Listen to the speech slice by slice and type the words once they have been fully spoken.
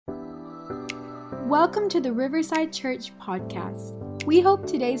Welcome to the Riverside Church podcast. We hope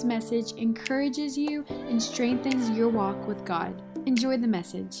today's message encourages you and strengthens your walk with God. Enjoy the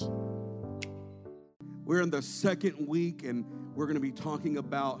message. We're in the second week, and we're going to be talking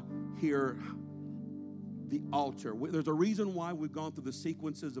about here the altar. There's a reason why we've gone through the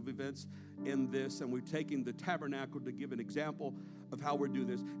sequences of events in this, and we're taking the tabernacle to give an example of how we do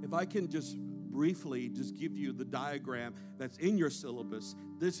this. If I can just briefly just give you the diagram that's in your syllabus,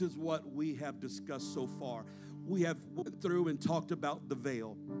 this is what we have discussed so far. We have went through and talked about the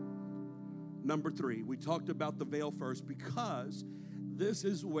veil. Number 3, we talked about the veil first because this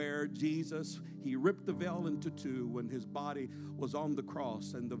is where Jesus, he ripped the veil into two when his body was on the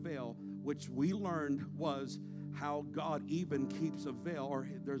cross, and the veil, which we learned was how God even keeps a veil, or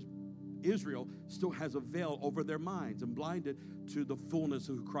Israel still has a veil over their minds and blinded to the fullness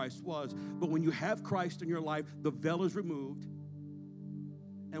of who Christ was. But when you have Christ in your life, the veil is removed,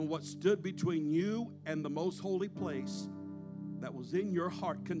 and what stood between you and the most holy place that was in your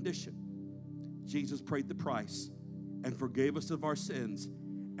heart condition, Jesus paid the price and forgave us of our sins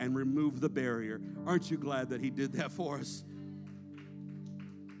and removed the barrier. Aren't you glad that he did that for us?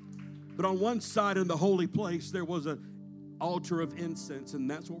 But on one side in the holy place, there was an altar of incense, and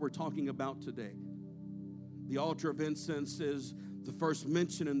that's what we're talking about today. The altar of incense is the first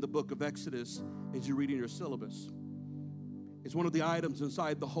mention in the book of Exodus as you read in your syllabus. It's one of the items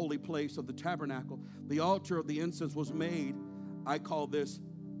inside the holy place of the tabernacle. The altar of the incense was made, I call this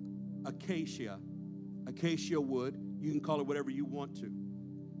acacia wood. You can call it whatever you want to.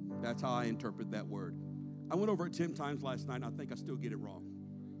 That's how I interpret that word. I went over it 10 times last night, and I think I still get it wrong.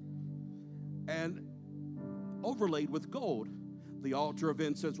 And overlaid with gold, the altar of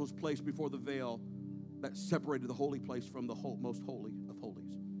incense was placed before the veil that separated the holy place from the most holy of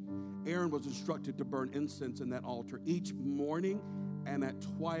holies. Aaron was instructed to burn incense in that altar each morning and at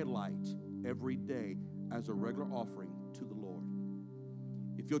twilight every day as a regular offering to the Lord.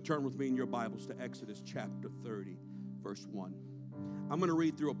 If you'll turn with me in your Bibles to Exodus chapter 30, verse 1. I'm going to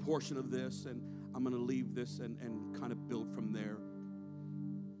read through a portion of this, and I'm going to leave this and kind of build from there.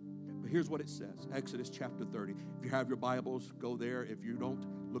 But here's what it says, Exodus chapter 30. If you have your Bibles, go there. If you don't,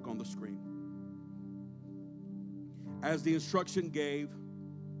 look on the screen. As the instruction gave,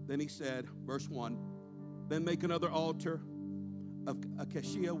 then he said, verse 1, then make another altar of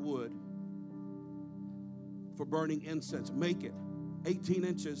acacia wood for burning incense. Make it 18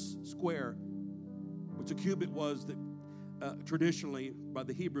 inches square, which a cubit was that traditionally by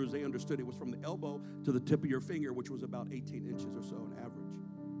the Hebrews, they understood it was from the elbow to the tip of your finger, which was about 18 inches or so on average,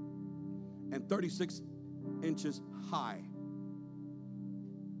 and 36 inches high,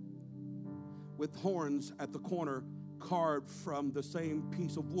 with horns at the corner carved from the same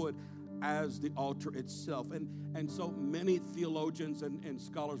piece of wood as the altar itself. And so many theologians and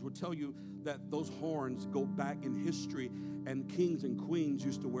scholars will tell you that those horns go back in history, and kings and queens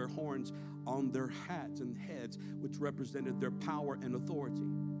used to wear horns on their hats and heads, which represented their power and authority.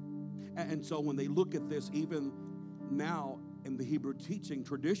 And so when they look at this, even now in the Hebrew teaching,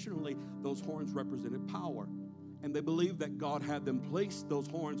 traditionally those horns represented power. And they believe that God had them place those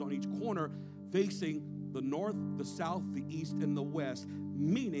horns on each corner facing the north, the south, the east, and the west,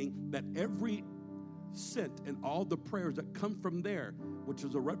 meaning that every scent and all the prayers that come from there, which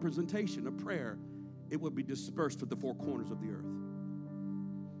is a representation of prayer, it would be dispersed to the four corners of the earth.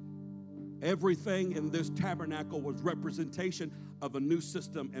 Everything in this tabernacle was representation of a new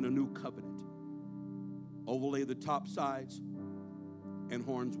system and a new covenant. Overlay the top sides and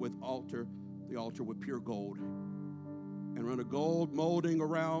horns with the altar with pure gold, and run a gold molding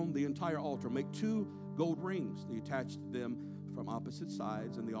around the entire altar. Make 2 gold rings. They attached them from opposite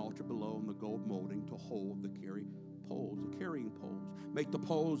sides, and the altar below, and the gold molding to hold the carrying poles. Make the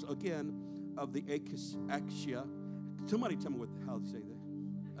poles again of the acacia. Somebody tell me how to say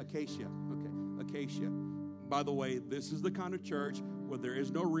that. Acacia. Okay, acacia. By the way, this is the kind of church where there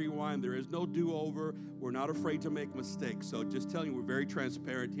is no rewind, there is no do-over. We're not afraid to make mistakes. So just telling you, we're very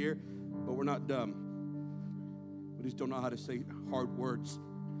transparent here, but we're not dumb. We just don't know how to say hard words.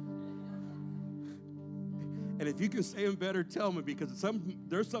 And if you can say them better, tell me, because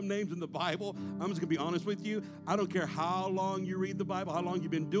there's some names in the Bible. I'm just going to be honest with you. I don't care how long you read the Bible, how long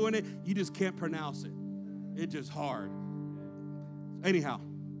you've been doing it. You just can't pronounce it. It's just hard. Anyhow,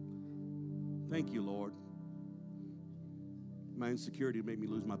 thank you, Lord. My insecurity made me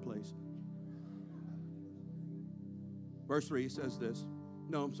lose my place. Verse 3 says this.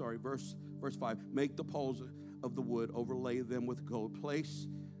 No, I'm sorry. Verse 5. Make the poles of the wood, overlay them with gold. Place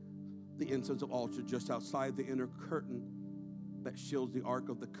the incense of altar just outside the inner curtain that shields the Ark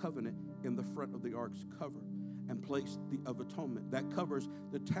of the Covenant in the front of the Ark's cover, and place the of atonement that covers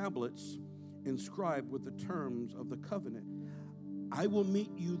the tablets inscribed with the terms of the covenant. I will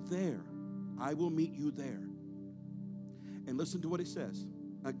meet you there. I will meet you there. And listen to what he says.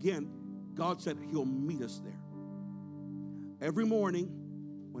 Again, God said he'll meet us there. Every morning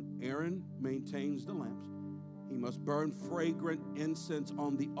when Aaron maintains the lamps, he must burn fragrant incense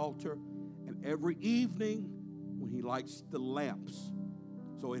on the altar. And every evening when he lights the lamps,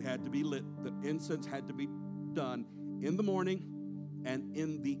 so it had to be lit, the incense had to be done in the morning and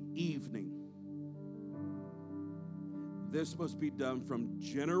in the evening. This must be done from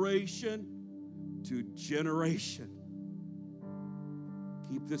generation to generation.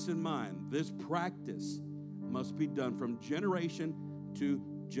 Keep this in mind. This practice must be done from generation to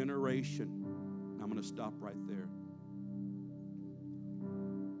generation. I'm going to stop right there.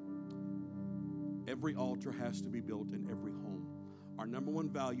 Every altar has to be built in every home. Our number one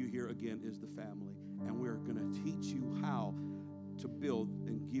value here, again, is the family. And we're going to teach you how to build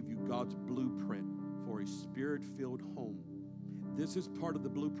and give you God's blueprint for a spirit-filled home. This is part of the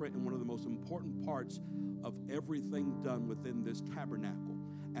blueprint and one of the most important parts of everything done within this tabernacle.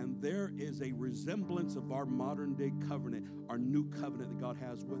 And there is a resemblance of our modern-day covenant, our new covenant that God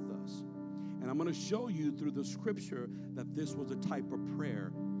has with us. And I'm going to show you through the scripture that this was a type of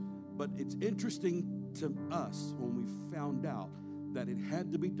prayer. But it's interesting to us when we found out that it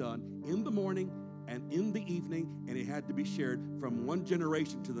had to be done in the morning and in the evening, and it had to be shared from one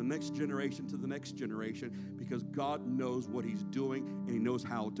generation to the next generation to the next generation, because God knows what he's doing and he knows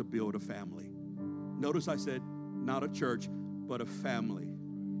how to build a family. Notice I said not a church, but a family.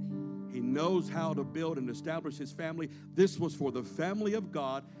 He knows how to build and establish his family. This was for the family of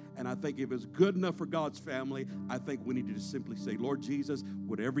God. And I think if it's good enough for God's family, I think we need to just simply say, Lord Jesus,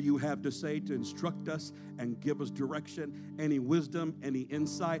 whatever you have to say to instruct us and give us direction, any wisdom, any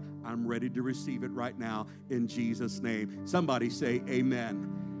insight, I'm ready to receive it right now in Jesus' name. Somebody say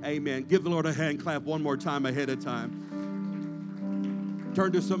amen. Amen. Give the Lord a hand clap one more time ahead of time.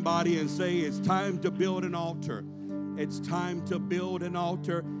 Turn to somebody and say, it's time to build an altar. It's time to build an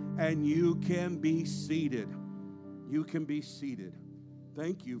altar, and you can be seated. You can be seated.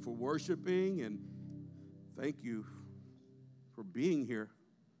 Thank you for worshiping, and thank you for being here.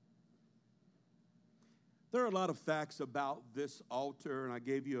 There are a lot of facts about this altar, and I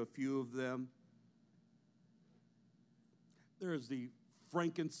gave you a few of them. There's the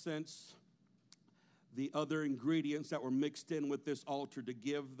frankincense, the other ingredients that were mixed in with this altar to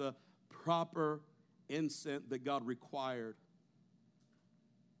give the proper incense that God required.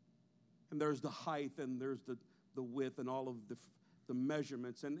 And there's the height, and there's the width, and all of the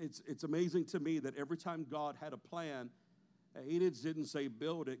measurements. And it's amazing to me that every time God had a plan, he didn't say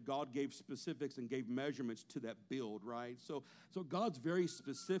build it. God gave specifics and gave measurements to that build, right? So God's very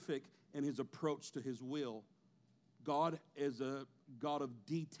specific in his approach to his will. God is a God of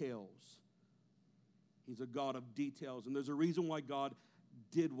details. He's a God of details. And there's a reason why God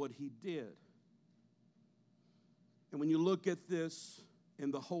did what he did. And when you look at this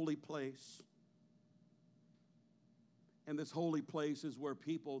in the holy place, and this holy place is where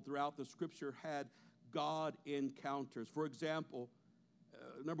people throughout the scripture had God encounters. For example,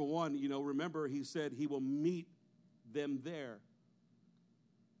 number one, remember he said he will meet them there.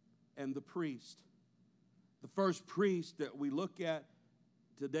 And the priest. The first priest that we look at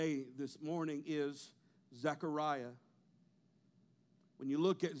today, this morning, is Zechariah. When you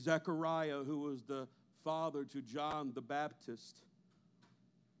look at Zechariah, who was the father to John the Baptist,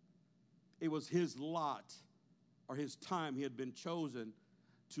 it was his lot, or his time, he had been chosen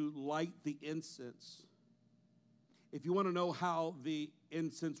to light the incense. If you want to know how the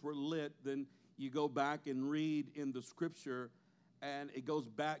incense were lit, then you go back and read in the scripture, and it goes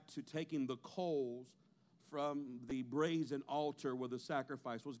back to taking the coals from the brazen altar where the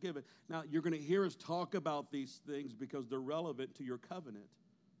sacrifice was given. Now, you're going to hear us talk about these things because they're relevant to your covenant.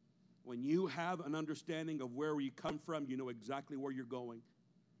 When you have an understanding of where you come from, you know exactly where you're going.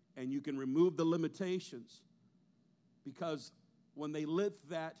 And you can remove the limitations. Because when they lit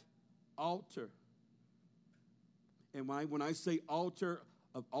that altar, and when I say altar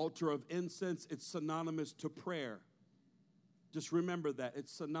of incense, it's synonymous to prayer. Just remember that.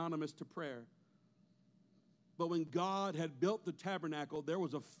 It's synonymous to prayer. But when God had built the tabernacle, there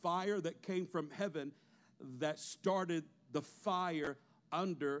was a fire that came from heaven that started the fire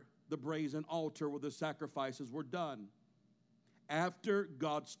under the brazen altar where the sacrifices were done. After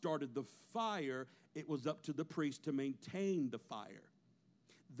God started the fire, it was up to the priest to maintain the fire.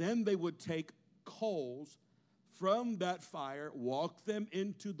 Then they would take coals from that fire, walk them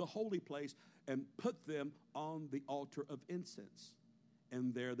into the holy place, and put them on the altar of incense.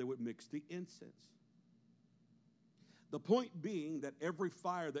 And there they would mix the incense. The point being that every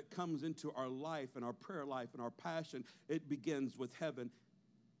fire that comes into our life and our prayer life and our passion, it begins with heaven.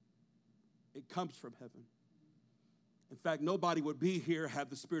 It comes from heaven. In fact, nobody would be here had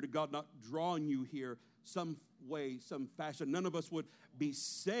the Spirit of God not drawn you here some way, some fashion. None of us would be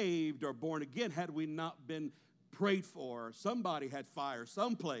saved or born again had we not been prayed for. Somebody had fire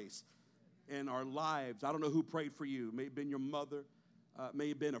someplace in our lives. I don't know who prayed for you. It may have been your mother. It may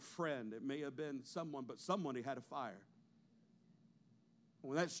have been a friend. It may have been someone, but someone had a fire.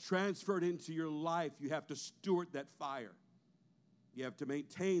 When that's transferred into your life, you have to steward that fire. You have to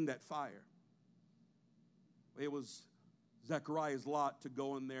maintain that fire. It was Zechariah's lot to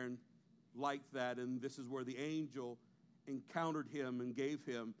go in there and light that, and this is where the angel encountered him and gave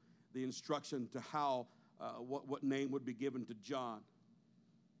him the instruction to how, what name would be given to John.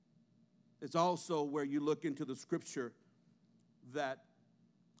 It's also where you look into the scripture that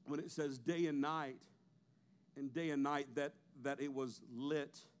when it says day and night that it was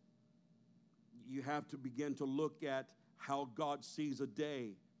lit, you have to begin to look at how God sees a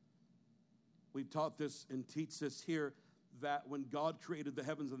day. We've taught this and teach this here that when God created the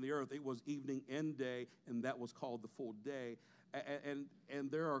heavens and the earth, it was evening and day, and that was called the full day.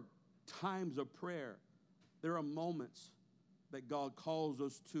 And there are times of prayer. There are moments that God calls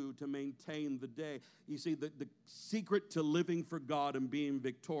us to maintain the day. You see, the secret to living for God and being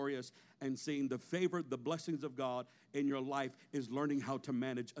victorious and seeing the favor, the blessings of God in your life is learning how to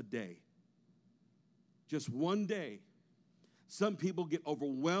manage a day. Just one day. Some people get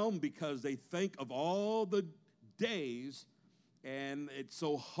overwhelmed because they think of all the days, and it's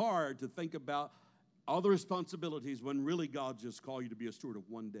so hard to think about all the responsibilities when really God just called you to be a steward of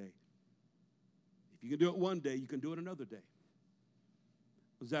one day. If you can do it one day, you can do it another day.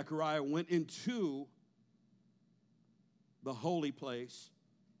 Zechariah went into the holy place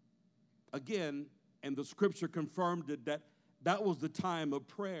again, and the scripture confirmed it that was the time of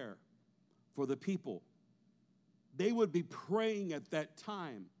prayer for the people. They would be praying at that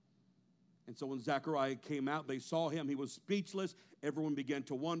time. And so when Zechariah came out, they saw him. He was speechless. Everyone began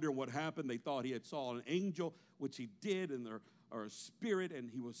to wonder what happened. They thought he had saw an angel, which he did, or a spirit, and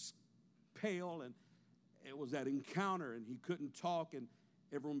he was pale, and it was that encounter, and he couldn't talk, and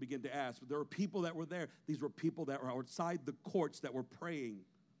everyone began to ask. But there were people that were there. These were people that were outside the courts that were praying.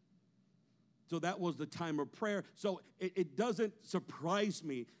 So that was the time of prayer. So it doesn't surprise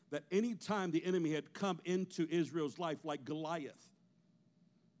me that any time the enemy had come into Israel's life, like Goliath.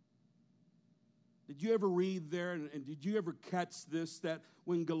 Did you ever read there, and did you ever catch this, that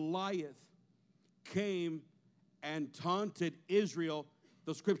when Goliath came and taunted Israel,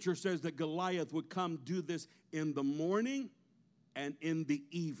 the scripture says that Goliath would come do this in the morning and in the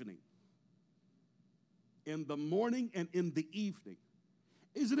evening. In the morning and in the evening.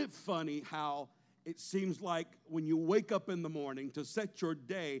 Isn't it funny how it seems like when you wake up in the morning to set your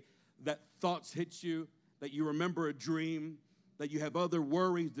day, that thoughts hit you, that you remember a dream, that you have other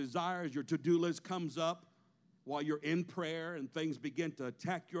worries, desires, your to-do list comes up while you're in prayer and things begin to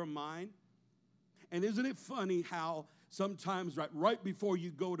attack your mind? And isn't it funny how sometimes right before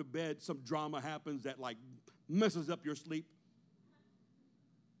you go to bed, some drama happens that like messes up your sleep?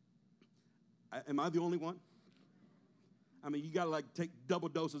 Am I the only one? I mean, you got to like take double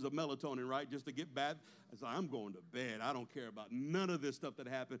doses of melatonin, right, just to get bad. It's like, I'm going to bed. I don't care about none of this stuff that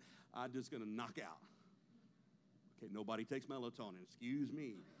happened. I'm just going to knock out. Okay, nobody takes melatonin. Excuse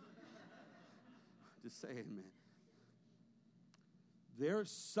me. Just saying, man.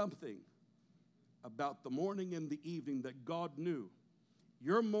 There's something about the morning and the evening that God knew.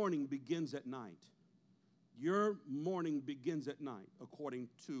 Your morning begins at night. Your morning begins at night, according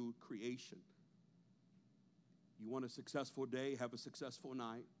to creation. You want a successful day, have a successful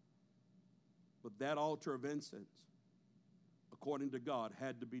night. But that altar of incense, according to God,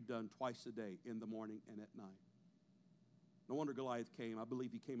 had to be done twice a day, in the morning and at night. No wonder Goliath came. I believe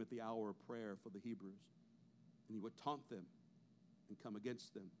he came at the hour of prayer for the Hebrews. And he would taunt them and come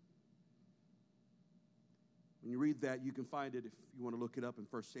against them. When you read that, you can find it, if you want to look it up, in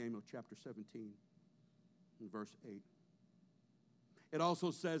 1 Samuel chapter 17, in verse 8. It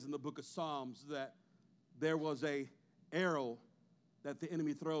also says in the book of Psalms that there was a arrow that the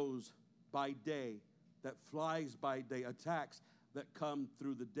enemy throws by day, that flies by day, attacks that come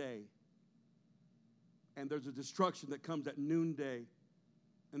through the day. And there's a destruction that comes at noonday,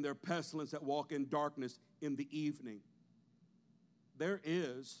 and there are pestilence that walk in darkness in the evening. There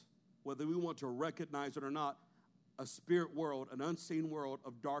is, whether we want to recognize it or not, a spirit world, an unseen world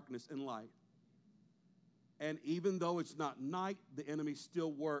of darkness and light. And even though it's not night, the enemy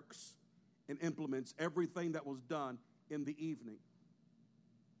still works and implements everything that was done in the evening.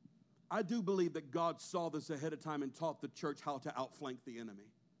 I do believe that God saw this ahead of time and taught the church how to outflank the enemy,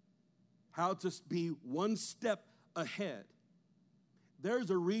 how to be one step ahead.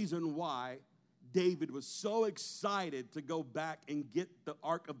 There's a reason why David was so excited to go back and get the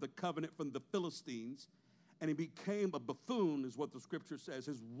Ark of the Covenant from the Philistines, and he became a buffoon, is what the scripture says.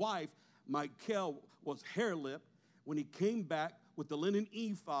 His wife, Michal, was hair-lipped when he came back with the linen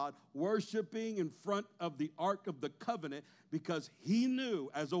ephod, worshiping in front of the Ark of the Covenant, because he knew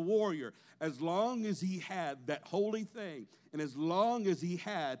as a warrior, as long as he had that holy thing, and as long as he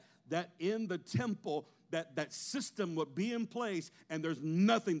had that in the temple, that system would be in place, and there's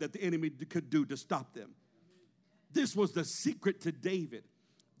nothing that the enemy could do to stop them. This was the secret to David.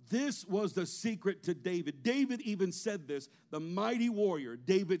 This was the secret to David. David even said this, the mighty warrior.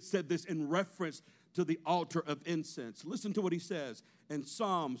 David said this in reference to the altar of incense. Listen to what he says in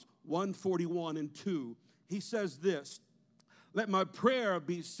Psalms 141 and 2. He says this, let my prayer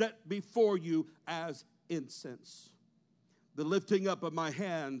be set before you as incense, the lifting up of my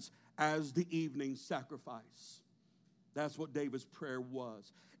hands as the evening sacrifice. That's what David's prayer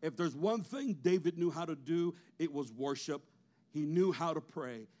was. If there's one thing David knew how to do, it was worship. He knew how to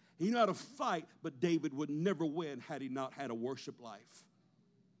pray. He knew how to fight, but David would never win had he not had a worship life.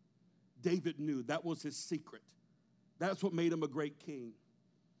 David knew that was his secret. That's what made him a great king.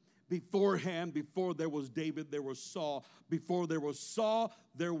 Beforehand, before there was David, there was Saul. Before there was Saul,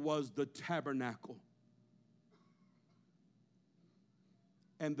 there was the tabernacle.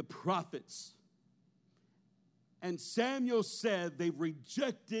 And the prophets. And Samuel said, they've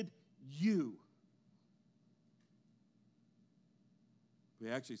rejected you. They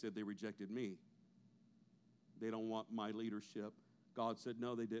actually said they rejected me. They don't want my leadership. God said,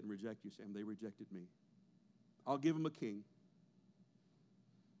 no, they didn't reject you, Sam. They rejected me. I'll give them a king.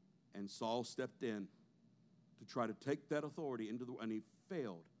 And Saul stepped in to try to take that authority and he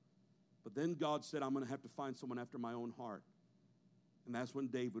failed. But then God said, I'm going to have to find someone after my own heart. And that's when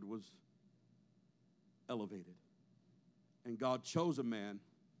David was elevated. And God chose a man.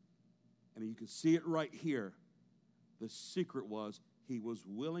 And you can see it right here. The secret was he was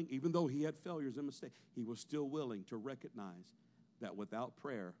willing, even though he had failures and mistakes, he was still willing to recognize that without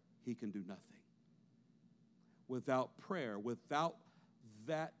prayer, he can do nothing. Without prayer, without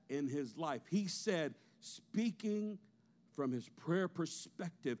that in his life. He said, speaking from his prayer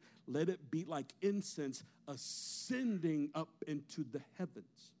perspective, let it be like incense ascending up into the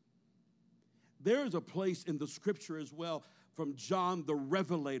heavens. There is a place in the scripture as well from John the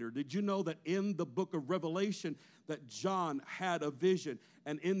Revelator. Did you know that in the book of Revelation that John had a vision?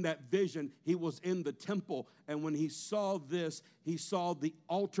 And in that vision, he was in the temple. And when he saw this, he saw the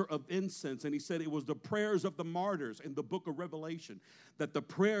altar of incense. And he said it was the prayers of the martyrs in the book of Revelation, that the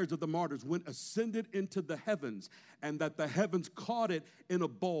prayers of the martyrs went ascended into the heavens, and that the heavens caught it in a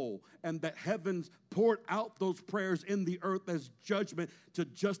bowl, and that heavens poured out those prayers in the earth as judgment to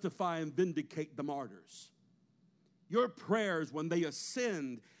justify and vindicate the martyrs. Your prayers, when they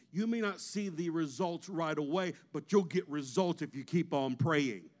ascend, you may not see the results right away, but you'll get results if you keep on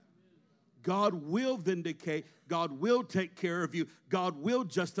praying. God will vindicate. God will take care of you. God will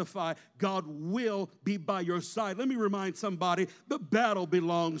justify. God will be by your side. Let me remind somebody, the battle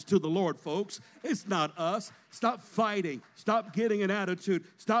belongs to the Lord, folks. It's not us. Stop fighting. Stop getting an attitude.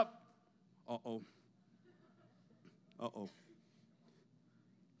 Stop. Uh-oh.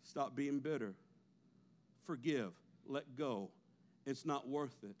 Stop being bitter. Forgive. Let go. It's not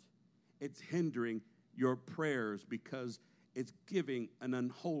worth it. It's hindering your prayers because it's giving an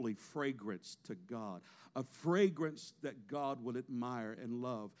unholy fragrance to God. A fragrance that God will admire and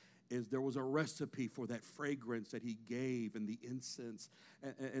love. There was a recipe for that fragrance that he gave in the incense.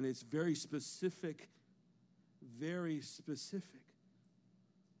 And it's very specific, very specific.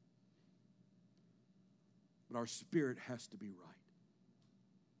 But our spirit has to be right.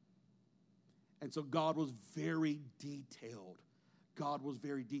 And so God was very detailed. God was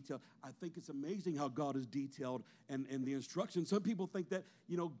very detailed. I think it's amazing how God is detailed and the instructions. Some people think that,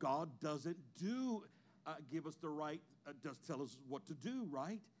 God doesn't give us the right, does tell us what to do,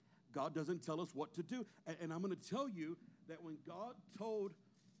 right? God doesn't tell us what to do. And I'm going to tell you that when God told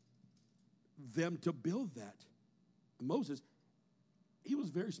them to build that, Moses, he was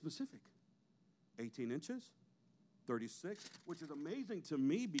very specific. 18 inches, 36, which is amazing to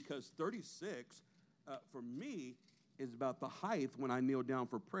me because 36, for me, is about the height when I kneel down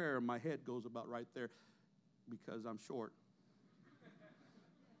for prayer. My head goes about right there because I'm short.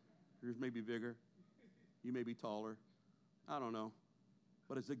 Yours may be bigger. You may be taller. I don't know.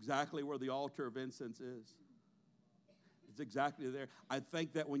 But it's exactly where the altar of incense is. It's exactly there. I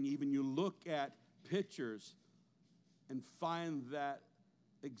think that when you look at pictures and find that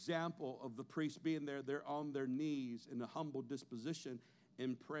example of the priest being there. They're on their knees in a humble disposition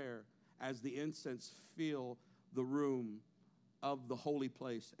in prayer as the incense fill the room of the holy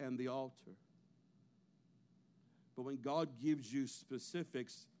place and the altar. But when God gives you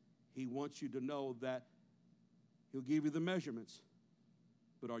specifics, he wants you to know that he'll give you the measurements,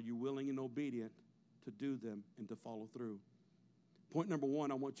 but are you willing and obedient to do them and to follow through? Point number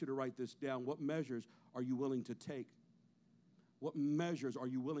one, I want you to write this down. What measures are you willing to take? What measures are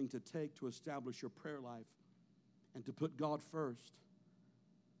you willing to take to establish your prayer life and to put God first?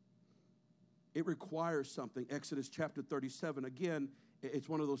 It requires something. Exodus chapter 37, again, it's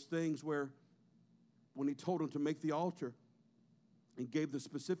one of those things where when he told him to make the altar and gave the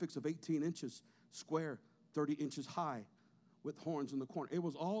specifics of 18 inches square, 30 inches high, with horns in the corner. It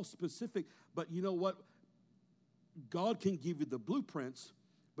was all specific, but you know what? God can give you the blueprints,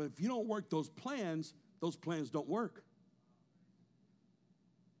 but if you don't work those plans don't work.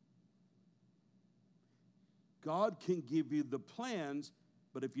 God can give you the plans,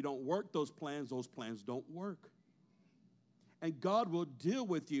 but if you don't work those plans don't work. And God will deal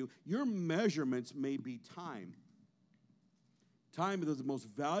with you. Your measurements may be time. Time is the most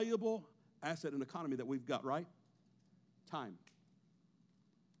valuable asset in the economy that we've got, right? Time.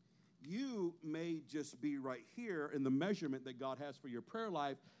 You may just be right here in the measurement that God has for your prayer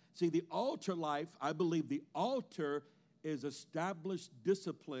life. See, the altar life, I believe the altar is established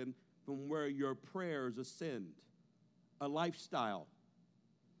discipline from where your prayers ascend, a lifestyle.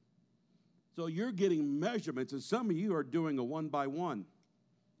 So you're getting measurements, and some of you are doing a one by one.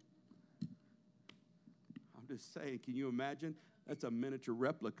 I'm just saying, can you imagine? That's a miniature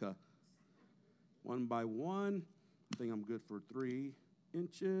replica. One by one. I think I'm good for 3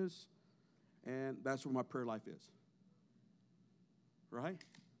 inches. And that's where my prayer life is. Right?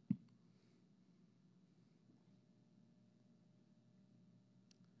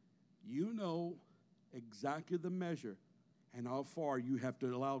 You know exactly the measure and how far you have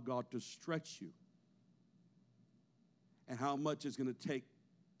to allow God to stretch you. And how much is going to take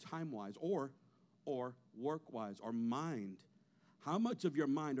time-wise or work-wise or mind. How much of your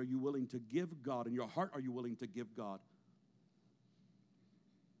mind are you willing to give God, and your heart are you willing to give God?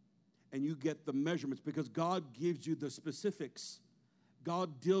 And you get the measurements because God gives you the specifics.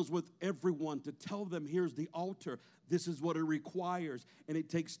 God deals with everyone to tell them, here's the altar. This is what it requires. And it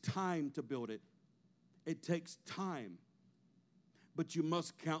takes time to build it. It takes time. But you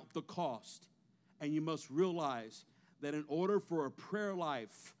must count the cost. And you must realize that in order for a prayer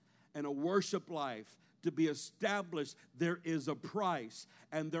life and a worship life to be established, there is a price,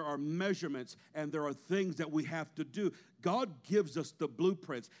 and there are measurements, and there are things that we have to do. God gives us the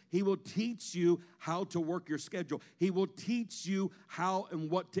blueprints. He will teach you how to work your schedule. He will teach you how and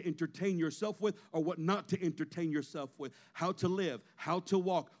what to entertain yourself with or what not to entertain yourself with, how to live, how to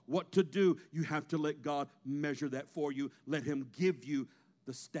walk, what to do. You have to let God measure that for you. Let him give you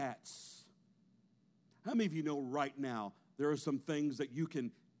the stats. How many of you know right now there are some things that you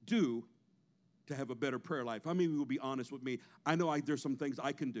can do to have a better prayer life? How many of you will be honest with me? I know there's some things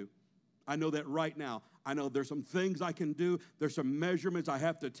I can do. I know that right now. I know there's some things I can do. There's some measurements I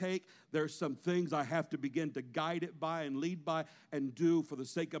have to take. There's some things I have to begin to guide it by and lead by and do for the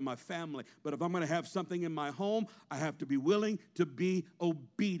sake of my family. But if I'm going to have something in my home, I have to be willing to be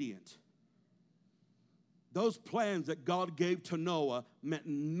obedient. Those plans that God gave to Noah meant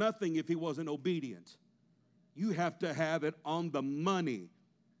nothing if he wasn't obedient. You have to have it on the money.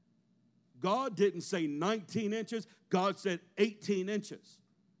 God didn't say 19 inches. God said 18 inches.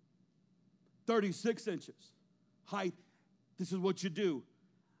 36 inches height. This is what you do.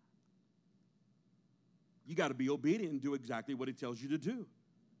 You got to be obedient and do exactly what he tells you to do.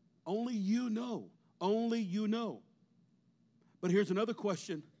 Only you know. Only you know. But here's another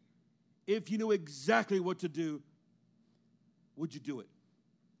question. If you knew exactly what to do, would you do it?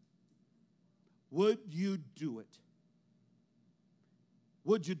 Would you do it?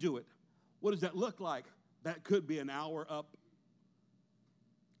 Would you do it? What does that look like? That could be an hour up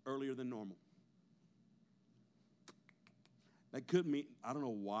earlier than normal. That could mean, I don't know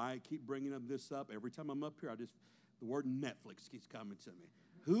why I keep bringing this up. Every time I'm up here, the word Netflix keeps coming to me.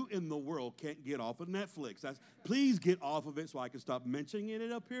 Who in the world can't get off of Netflix? Please get off of it so I can stop mentioning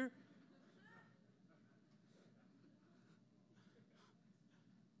it up here.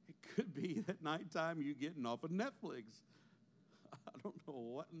 It could be at nighttime you getting off of Netflix. I don't know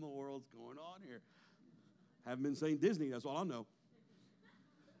what in the world's going on here. Haven't been saying Disney, that's all I know.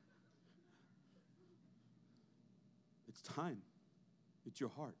 It's time. It's your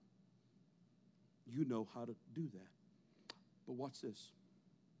heart. You know how to do that. But watch this.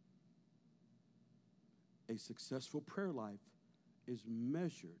 A successful prayer life is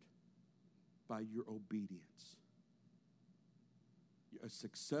measured by your obedience. A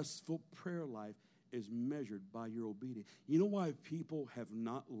successful prayer life is measured by your obedience. You know why people have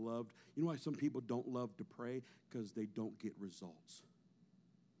not loved, you know why some people don't love to pray? Because they don't get results.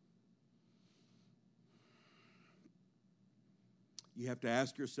 You have to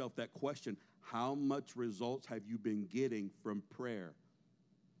ask yourself that question. How much results have you been getting from prayer?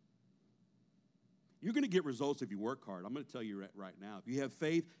 You're going to get results if you work hard. I'm going to tell you right now. If you have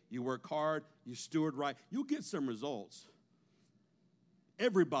faith, you work hard, you steward right, you'll get some results.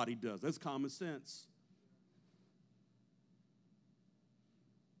 Everybody does. That's common sense.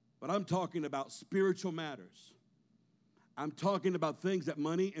 But I'm talking about spiritual matters. I'm talking about things that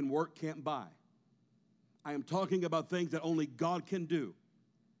money and work can't buy. I am talking about things that only God can do.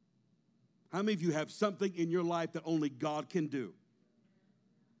 How many of you have something in your life that only God can do?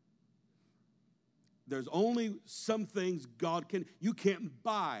 There's only some things God can. You can't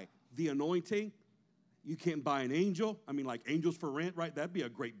buy the anointing. You can't buy an angel. I mean, like angels for rent, right? That'd be a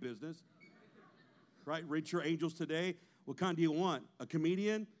great business. Right? Rent your angels today. What kind do you want? A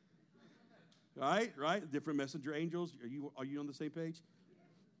comedian? Right? Different messenger angels. Are you on the same page?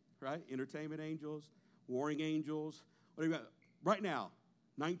 Right? Entertainment angels, warring angels. What do you got? Right now,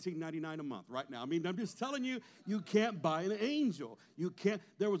 $19.99 a month. Right now. I mean, I'm just telling you, you can't buy an angel. You can't.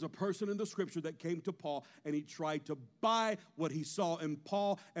 There was a person in the scripture that came to Paul, and he tried to buy what he saw in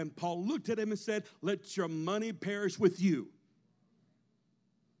Paul, and Paul looked at him and said, "Let your money perish with you."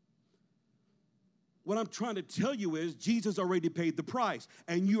 What I'm trying to tell you is Jesus already paid the price,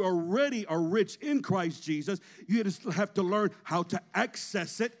 and you already are rich in Christ Jesus. You just have to learn how to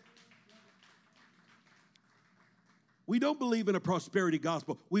access it. We don't believe in a prosperity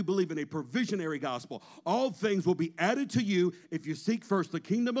gospel. We believe in a provisionary gospel. All things will be added to you if you seek first the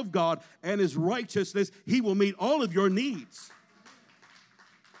kingdom of God and his righteousness. He will meet all of your needs.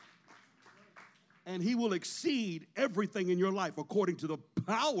 And he will exceed everything in your life according to the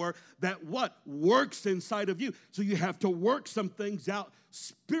power that what? Works inside of you. So you have to work some things out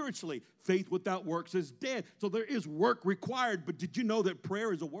spiritually. Faith without works is dead. So there is work required. But did you know that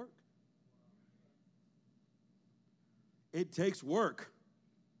prayer is a work? It takes work.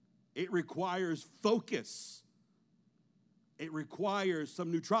 It requires focus. It requires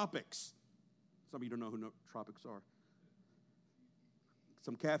some nootropics. Some of you don't know who nootropics are.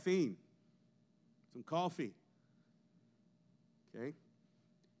 Some caffeine. Some coffee. Okay?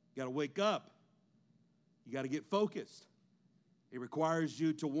 You got to wake up. You got to get focused. It requires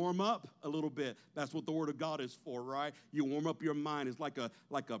you to warm up a little bit. That's what the Word of God is for, right? You warm up your mind. It's like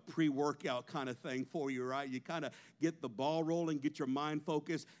a pre-workout kind of thing for you, right? You kind of get the ball rolling, get your mind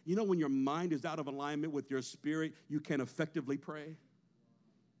focused. You know, when your mind is out of alignment with your spirit, you can effectively pray.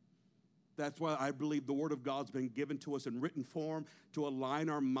 That's why I believe the Word of God's been given to us in written form to align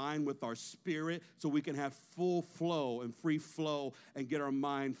our mind with our spirit so we can have full flow and free flow and get our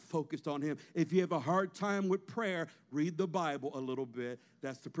mind focused on Him. If you have a hard time with prayer, read the Bible a little bit.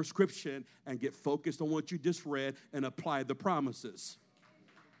 That's the prescription, and get focused on what you just read and apply the promises.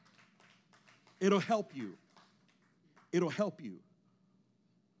 It'll help you. It'll help you.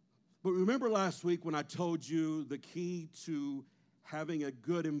 But remember last week when I told you the key to having a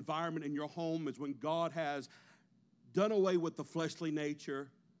good environment in your home is when God has done away with the fleshly nature,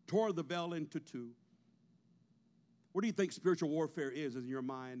 tore the veil into two. Where do you think spiritual warfare is in your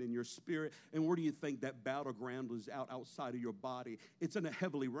mind and your spirit? And where do you think that battleground is outside of your body? It's in a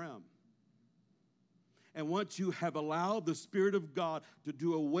heavenly realm. And once you have allowed the Spirit of God to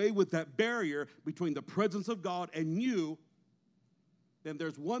do away with that barrier between the presence of God and you, then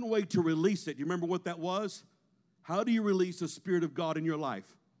there's one way to release it. You remember what that was? How do you release the Spirit of God in your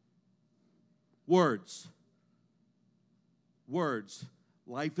life? Words. Words.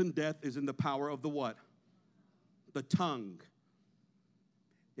 Life and death is in the power of the what? The tongue.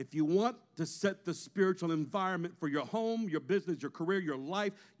 If you want to set the spiritual environment for your home, your business, your career, your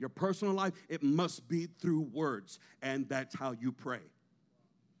life, your personal life, it must be through words. And that's how you pray.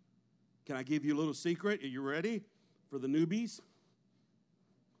 Can I give you a little secret? Are you ready for the newbies?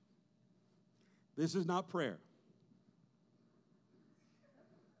 This is not prayer.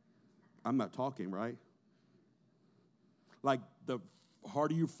 I'm not talking, right? Like the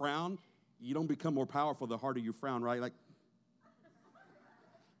harder you frown, you don't become more powerful the harder you frown, right? Like,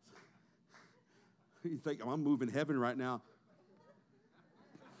 you think, oh, I'm moving heaven right now.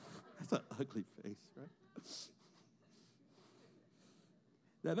 That's an ugly face, right?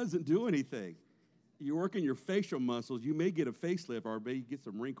 That doesn't do anything. You're working your facial muscles. You may get a facelift or maybe get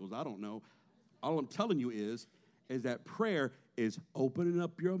some wrinkles. I don't know. All I'm telling you is that prayer is opening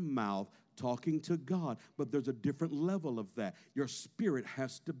up your mouth talking to God, but there's a different level of that. Your spirit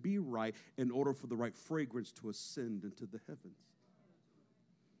has to be right in order for the right fragrance to ascend into the heavens.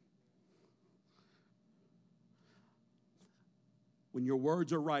 When your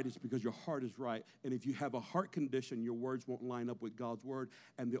words are right, it's because your heart is right. And if you have a heart condition, your words won't line up with God's word.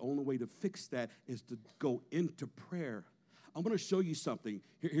 And the only way to fix that is to go into prayer. I'm going to show you something.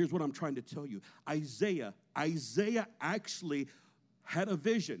 Here's what I'm trying to tell you. Isaiah actually had a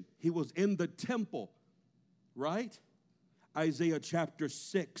vision. He was in the temple, right? Isaiah chapter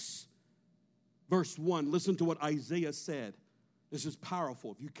 6, verse 1. Listen to what Isaiah said. This is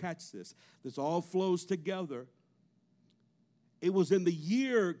powerful. If you catch this, this all flows together. It was in the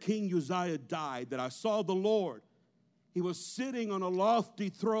year King Uzziah died that I saw the Lord. He was sitting on a lofty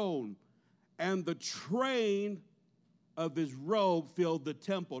throne, and the train of his robe filled the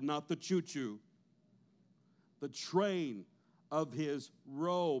temple, not the choo-choo. The train of his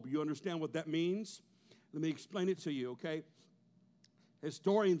robe. You understand what that means? Let me explain it to you, okay?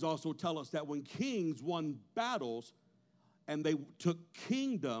 Historians also tell us that when kings won battles and they took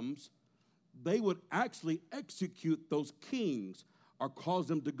kingdoms, they would actually execute those kings or cause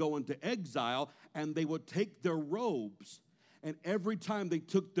them to go into exile, and they would take their robes. And every time they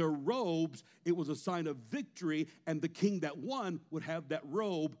took their robes, it was a sign of victory, and the king that won would have that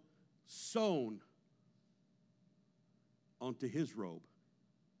robe sewn onto his robe.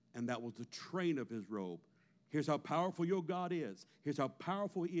 And that was the train of his robe. Here's how powerful your God is. Here's how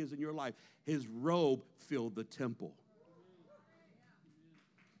powerful he is in your life. His robe filled the temple.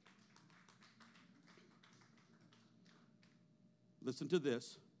 Listen to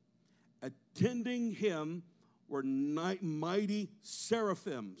this. Attending him were mighty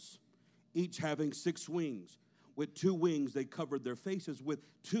seraphims, each having 6 wings. With 2 wings they covered their faces, with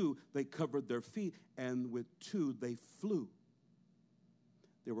 2 they covered their feet, and with 2 they flew.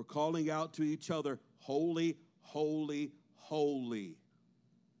 They were calling out to each other, "Holy, holy, holy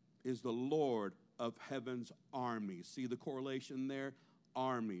is the Lord of heaven's armies." See the correlation there?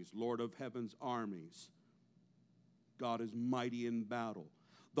 Armies, Lord of heaven's armies. God is mighty in battle.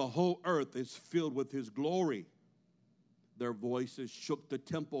 The whole earth is filled with his glory. Their voices shook the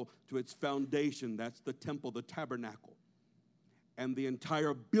temple to its foundation. That's the temple, the tabernacle. And the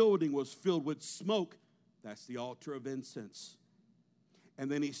entire building was filled with smoke. That's the altar of incense.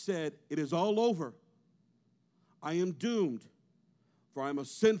 And then he said, "It is all over. I am doomed, for I am a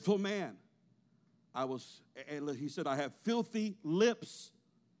sinful man. He said, I have filthy lips,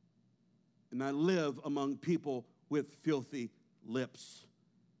 and I live among people with filthy lips.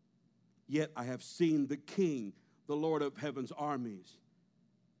 Yet I have seen the King, the Lord of heaven's armies."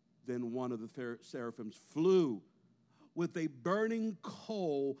 Then one of the seraphims flew with a burning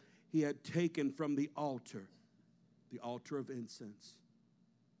coal he had taken from the altar of incense,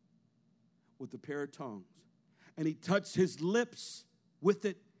 with a pair of tongs. And he touched his lips with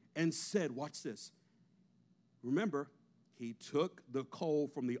it and said, watch this. Remember, he took the coal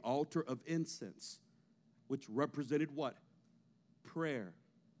from the altar of incense, which represented what? Prayer.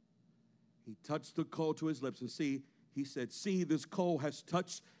 He touched the coal to his lips, and he said, "See, this coal has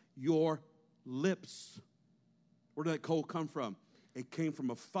touched your lips." Where did that coal come from? It came from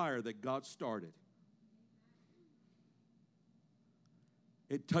a fire that God started.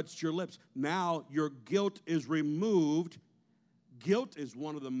 It touched your lips. Now your guilt is removed. Guilt is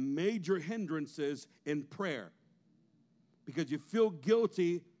one of the major hindrances in prayer, because you feel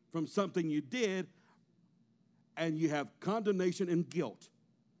guilty from something you did, and you have condemnation and guilt.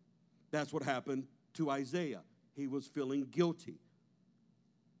 That's what happened to Isaiah. He was feeling guilty.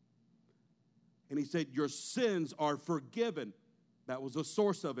 And he said, your sins are forgiven. That was the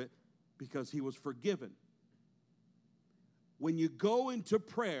source of it, because he was forgiven. When you go into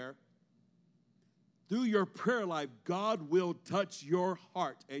prayer, through your prayer life, God will touch your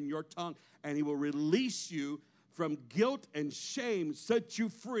heart and your tongue, and he will release you from guilt and shame, set you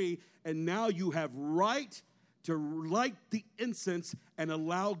free, and now you have right to light the incense and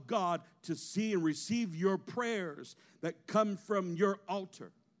allow God to see and receive your prayers that come from your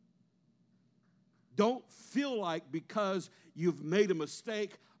altar. Don't feel like because you've made a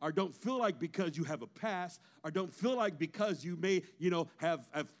mistake, or don't feel like because you have a past, or don't feel like because you may, have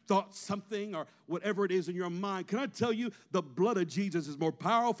thought something or whatever it is in your mind. Can I tell you, the blood of Jesus is more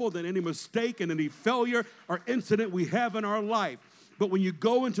powerful than any mistake and any failure or incident we have in our life. But when you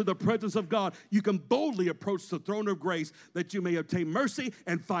go into the presence of God, you can boldly approach the throne of grace that you may obtain mercy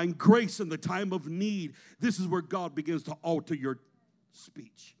and find grace in the time of need. This is where God begins to alter your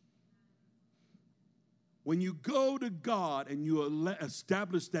speech. When you go to God and you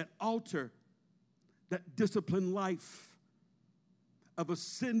establish that altar, that disciplined life, of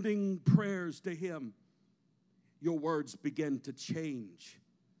ascending prayers to Him, your words begin to change.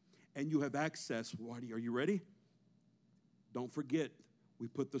 And you have access. Are you ready? Don't forget, we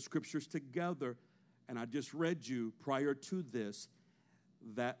put the scriptures together, and I just read you prior to this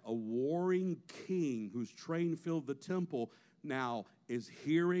that a warring king whose train filled the temple now is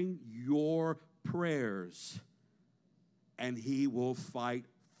hearing your prayers, and he will fight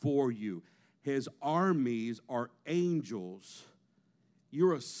for you. His armies are angels.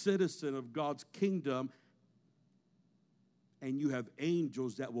 You're a citizen of God's kingdom, and you have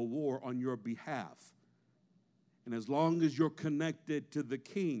angels that will war on your behalf. And as long as you're connected to the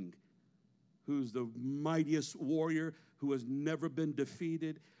King, who's the mightiest warrior, who has never been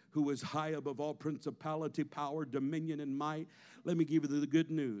defeated, who is high above all principality, power, dominion, and might, let me give you the good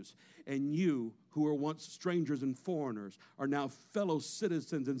news. And you, who were once strangers and foreigners, are now fellow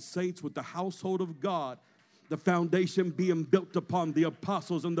citizens and saints with the household of God, the foundation being built upon the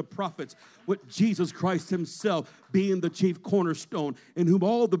apostles and the prophets, with Jesus Christ himself being the chief cornerstone, in whom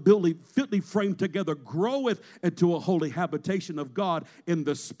all the building fitly framed together groweth into a holy habitation of God in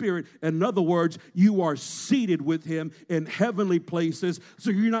the Spirit. In other words, you are seated with him in heavenly places, so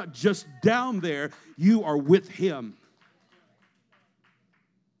you're not just down there, you are with him.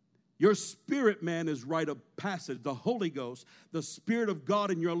 Your spirit man is rite of passage. The Holy Ghost, the Spirit of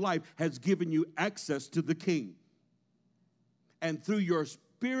God in your life, has given you access to the King. And through your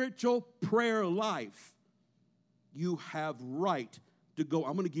spiritual prayer life, you have right to go.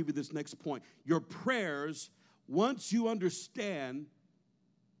 I'm going to give you this next point. Your prayers, once you understand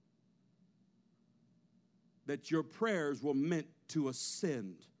that your prayers were meant to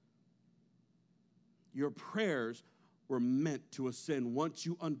ascend, your prayers were meant to ascend once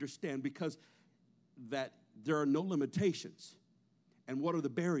you understand, because that there are no limitations. And what are the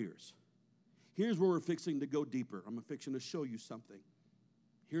barriers? Here's where we're fixing to go deeper. I'm fixing to show you something.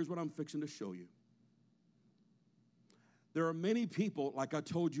 Here's what I'm fixing to show you. There are many people, like I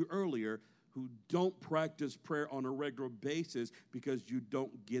told you earlier, who don't practice prayer on a regular basis because you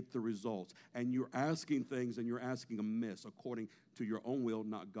don't get the results. And you're asking things and you're asking amiss according to your own will,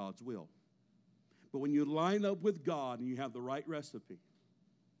 not God's will. But when you line up with God and you have the right recipe,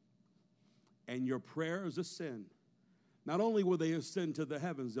 and your prayers ascend, not only will they ascend to the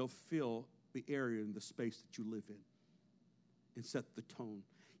heavens, they'll fill the area and the space that you live in and set the tone.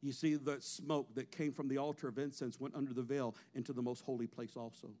 You see, the smoke that came from the altar of incense went under the veil into the most holy place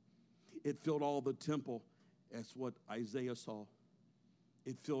also. It filled all the temple. That's what Isaiah saw.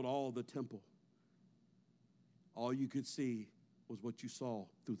 It filled all the temple. All you could see was what you saw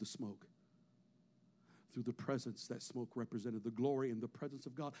through the smoke. Through the presence, that smoke represented the glory and the presence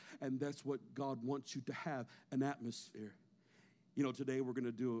of God. And that's what God wants you to have, an atmosphere. You know, today we're going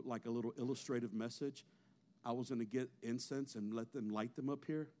to do like a little illustrative message. I was going to get incense and let them light them up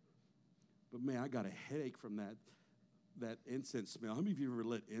here. But man, I got a headache from that incense smell. How many of you ever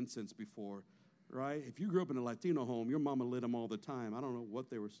lit incense before, right? If you grew up in a Latino home, your mama lit them all the time. I don't know what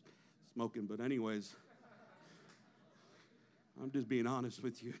they were smoking, but anyways, I'm just being honest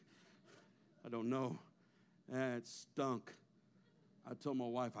with you. I don't know. It stunk. I told my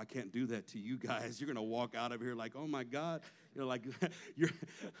wife, I can't do that to you guys. You're going to walk out of here like, oh, my God. You know, like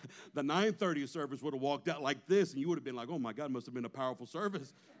the 9:30 service would have walked out like this, and you would have been like, oh, my God, it must have been a powerful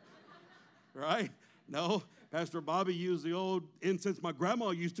service. Right? No, Pastor Bobby used the old incense my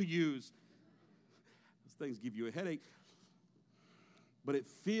grandma used to use. Those things give you a headache. But it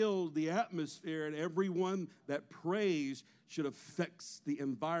filled the atmosphere, and everyone that prays should affect the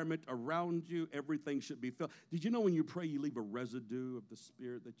environment around you. Everything should be filled. Did you know when you pray, you leave a residue of the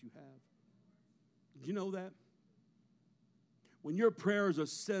Spirit that you have? Did you know that? When your prayers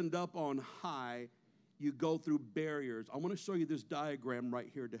ascend up on high, you go through barriers. I want to show you this diagram right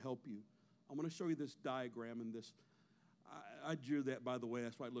here to help you. I want to show you this diagram and this. I drew that, by the way.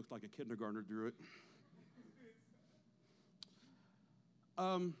 That's why it looks like a kindergartner drew it.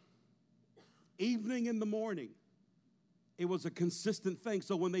 Evening in the morning. It was a consistent thing.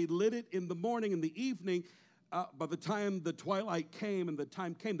 So when they lit it in the morning and the evening, by the time the twilight came and the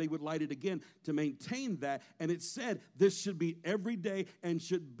time came, they would light it again to maintain that. And it said this should be every day and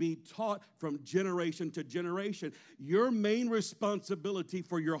should be taught from generation to generation. Your main responsibility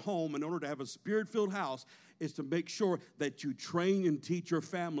for your home in order to have a Spirit-filled house is to make sure that you train and teach your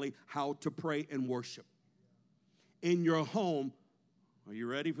family how to pray and worship. In your home, are you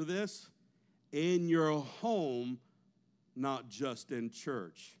ready for this? In your home, not just in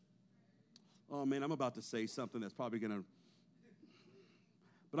church. Oh, man, I'm about to say something that's probably going to,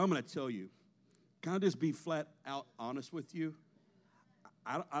 but I'm going to tell you. Can I just be flat out honest with you?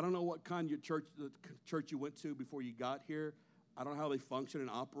 I don't know what kind of church you went to before you got here, I don't know how they function and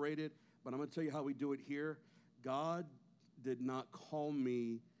operated, but I'm going to tell you how we do it here. God did not call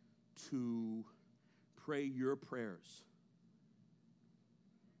me to pray your prayers.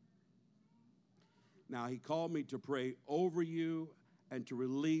 Now, he called me to pray over you and to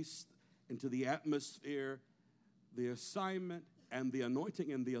release into the atmosphere the assignment and the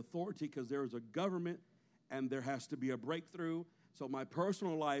anointing and the authority, because there is a government and there has to be a breakthrough. So my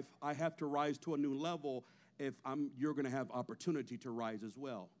personal life, I have to rise to a new level if you're going to have opportunity to rise as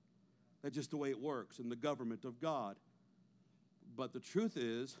well. That's just the way it works in the government of God. But the truth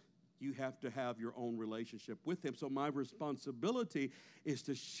is, you have to have your own relationship with him. So my responsibility is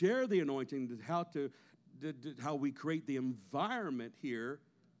to share the anointing, how we create the environment here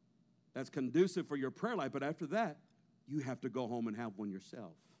that's conducive for your prayer life. But after that, you have to go home and have one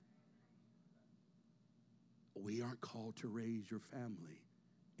yourself. We aren't called to raise your family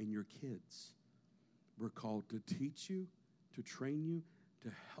and your kids. We're called to teach you, to train you, to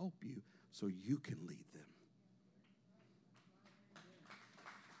help you so you can lead them.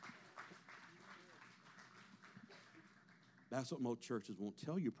 That's what most churches won't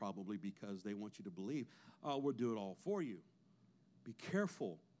tell you, probably because they want you to believe, oh, we'll do it all for you. Be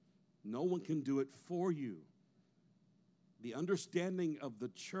careful. No one can do it for you. The understanding of the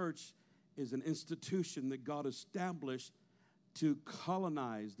church is an institution that God established to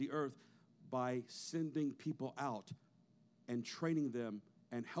colonize the earth by sending people out and training them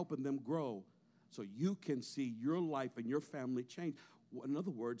and helping them grow so you can see your life and your family change. In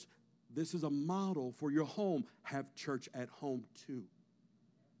other words, this is a model for your home. Have church at home too.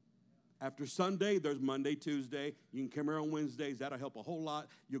 After Sunday, there's Monday, Tuesday. You can come here on Wednesdays. That'll help a whole lot.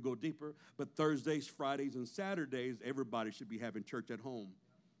 You'll go deeper. But Thursdays, Fridays, and Saturdays, everybody should be having church at home.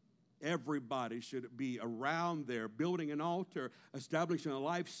 Everybody should be around there, building an altar, establishing a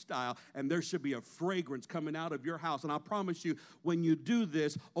lifestyle, and there should be a fragrance coming out of your house. And I promise you, when you do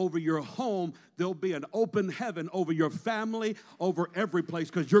this over your home, there'll be an open heaven over your family, over every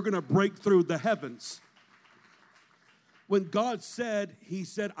place, because you're going to break through the heavens. When God said, he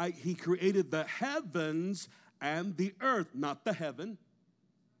created the heavens and the earth, not the heaven.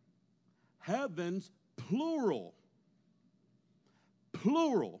 Heavens, plural.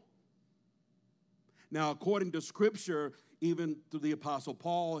 Plural. Now, according to Scripture, even through the Apostle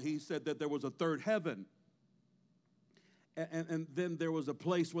Paul, he said that there was a third heaven. And then there was a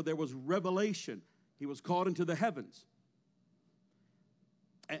place where there was revelation. He was called into the heavens.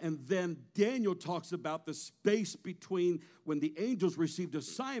 And then Daniel talks about the space between when the angels received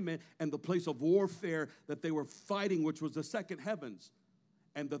assignment and the place of warfare that they were fighting, which was the second heavens.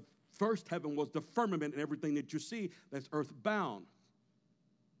 And the first heaven was the firmament and everything that you see that's earthbound.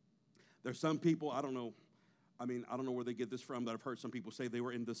 There's some people, I don't know where they get this from, that I've heard some people say they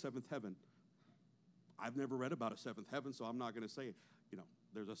were in the seventh heaven. I've never read about a seventh heaven, so I'm not going to say,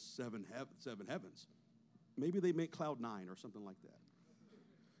 there's a seven heavens. Maybe they make cloud 9 or something like that.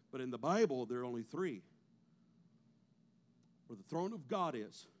 But in the Bible, there are only 3. Where the throne of God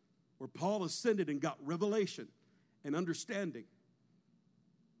is, where Paul ascended and got revelation and understanding.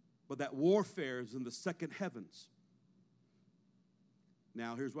 But that warfare is in the second heavens.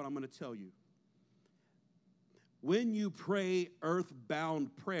 Now, here's what I'm going to tell you. When you pray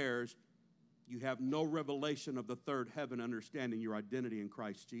earthbound prayers, you have no revelation of the third heaven, understanding your identity in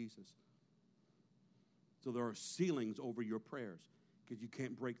Christ Jesus. So there are ceilings over your prayers because you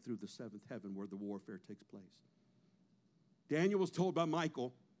can't break through the seventh heaven where the warfare takes place. Daniel was told by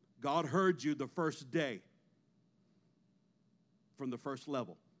Michael, God heard you the first day from the first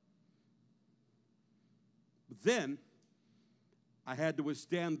level. But then I had to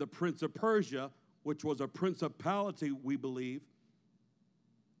withstand the prince of Persia, which was a principality, we believe,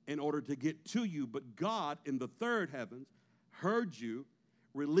 in order to get to you. But God, in the third heavens, heard you,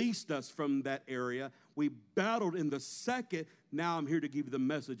 released us from that area. We battled in the second. Now I'm here to give you the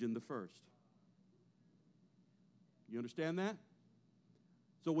message in the first. You understand that?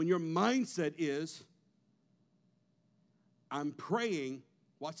 So when your mindset is, I'm praying,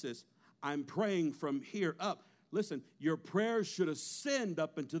 watch this, I'm praying from here up. Listen, your prayers should ascend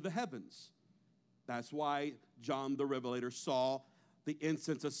up into the heavens. That's why John the Revelator saw the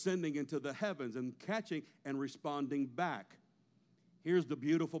incense ascending into the heavens and catching and responding back. Here's the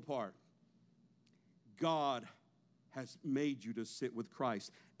beautiful part. God has made you to sit with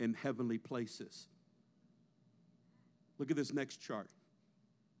Christ in heavenly places. Look at this next chart.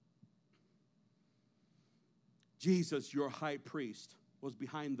 Jesus, your high priest, was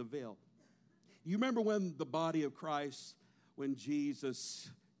behind the veil. You remember when the body of Christ, when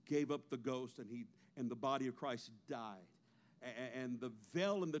Jesus gave up the ghost and the body of Christ died, and the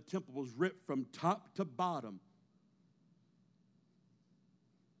veil in the temple was ripped from top to bottom.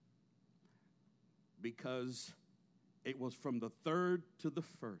 because it was from the third to the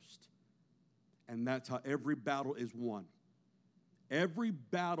first. And that's how every battle is won. Every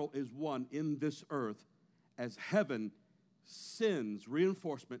battle is won in this earth as heaven sends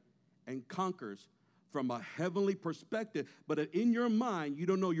reinforcement and conquers from a heavenly perspective. But in your mind, you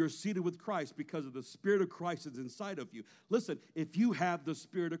don't know you're seated with Christ because of the Spirit of Christ is inside of you. Listen, if you have the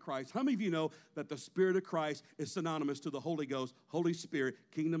Spirit of Christ, how many of you know that the Spirit of Christ is synonymous to the Holy Ghost, Holy Spirit,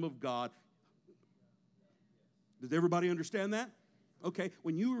 Kingdom of God? Does everybody understand that? Okay,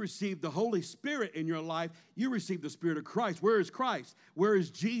 when you receive the Holy Spirit in your life, you receive the Spirit of Christ. Where is Christ? Where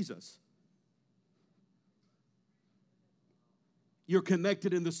is Jesus? You're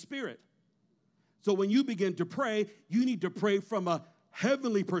connected in the Spirit. So when you begin to pray, you need to pray from a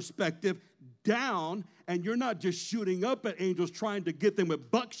heavenly perspective down, and you're not just shooting up at angels trying to get them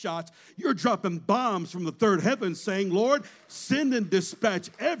with buckshots. You're dropping bombs from the third heaven saying, Lord, send and dispatch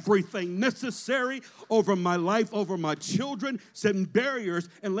everything necessary over my life, over my children, send barriers,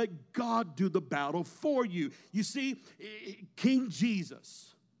 and let God do the battle for you. You see, King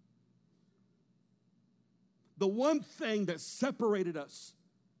Jesus, the one thing that separated us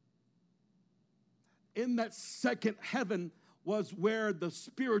in that second heaven was where the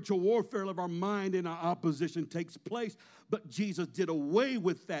spiritual warfare of our mind and our opposition takes place. But Jesus did away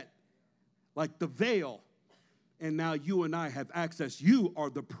with that, like the veil. And now you and I have access. You are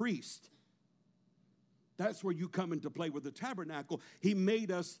the priest. That's where you come into play with the tabernacle. He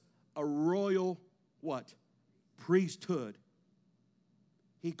made us a royal, what? Priesthood.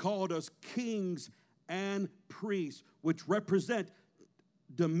 He called us kings and priests, which represent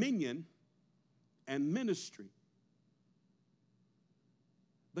dominion and ministry.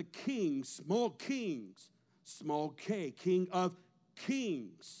 The kings, small K, King of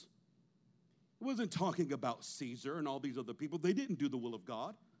Kings. It wasn't talking about Caesar and all these other people. They didn't do the will of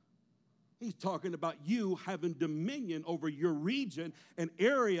God. He's talking about you having dominion over your region, an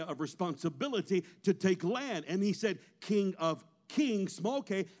area of responsibility to take land. And he said, King of Kings, small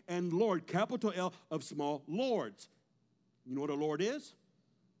K, and Lord, capital L, of small lords. You know what a lord is?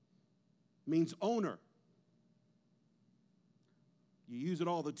 It means owner. You use it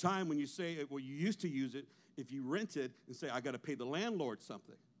all the time when you say, well, you used to use it if you rented and say, I got to pay the landlord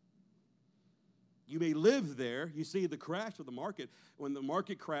something. You may live there. You see the crash of the market. When the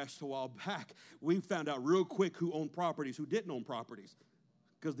market crashed a while back, we found out real quick who owned properties, who didn't own properties,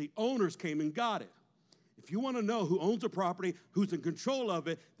 because the owners came and got it. If you want to know who owns a property, who's in control of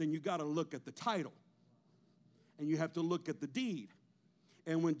it, then you got to look at the title. And you have to look at the deed.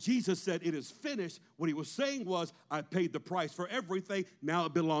 And when Jesus said, it is finished, what he was saying was, I paid the price for everything. Now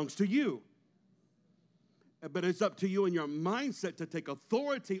it belongs to you. But it's up to you and your mindset to take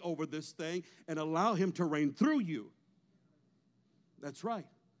authority over this thing and allow him to reign through you. That's right.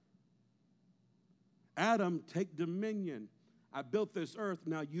 Adam, take dominion. I built this earth.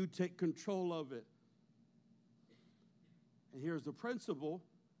 Now you take control of it. And here's the principle.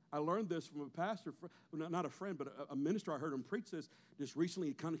 I learned this from a pastor, not a friend, but a minister. I heard him preach this just recently.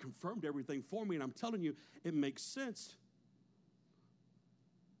 He kind of confirmed everything for me, and I'm telling you, it makes sense.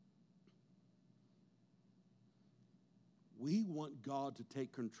 We want God to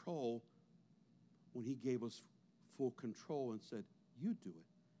take control when he gave us full control and said, you do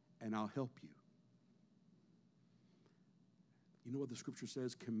it, and I'll help you. You know what the scripture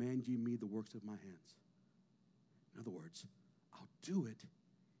says? Command ye me the works of my hands. In other words, I'll do it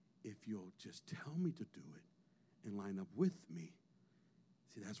if you'll just tell me to do it and line up with me.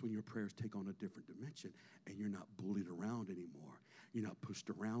 See, that's when your prayers take on a different dimension and you're not bullied around anymore. You're not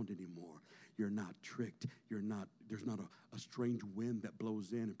pushed around anymore. You're not tricked. There's not a strange wind that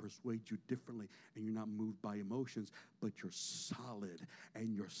blows in and persuades you differently, and you're not moved by emotions, but you're solid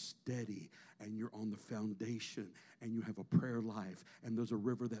and you're steady and you're on the foundation and you have a prayer life and there's a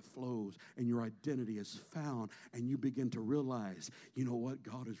river that flows and your identity is found and you begin to realize, you know what,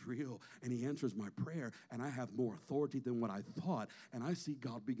 God is real and he answers my prayer and I have more authority than what I thought, and I see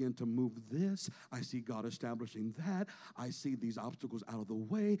God begin to move this. I see God establishing that. I see these obstacles out of the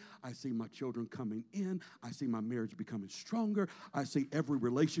way. I see my children coming in. I see my marriage becoming stronger. I see every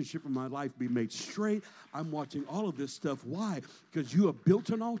relationship in my life be made straight. I'm watching all of this stuff. Why? Because you have built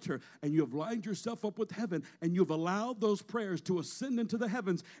an altar and you have lined yourself up with heaven and you've allowed those prayers to ascend into the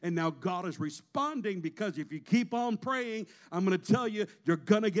heavens, and now God is responding, because if you keep on praying, I'm going to tell you, you're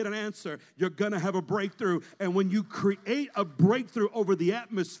going to get an answer. You're going to have a breakthrough, and when you create a breakthrough over the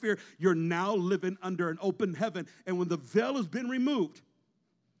atmosphere, you're now living under an open heaven, and when the veil has been removed,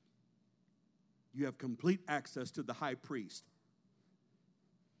 you have complete access to the high priest.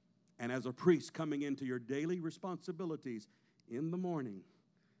 And as a priest coming into your daily responsibilities in the morning,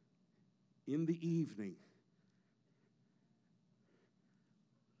 In the evening,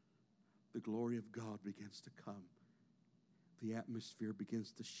 the glory of God begins to come. The atmosphere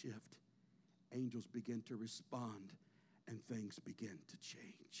begins to shift. Angels begin to respond, and things begin to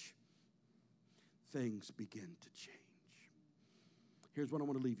change. Things begin to change. Here's what I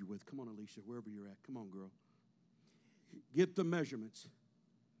want to leave you with. Come on, Alicia, wherever you're at. Come on, girl. Get the measurements.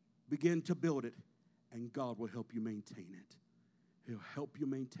 Begin to build it, and God will help you maintain it. He'll help you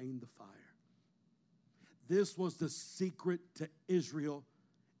maintain the fire. This was the secret to Israel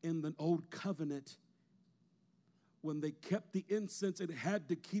in the old covenant. When they kept the incense, it had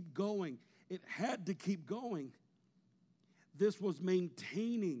to keep going. It had to keep going. This was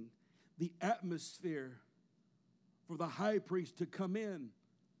maintaining the atmosphere for the high priest to come in,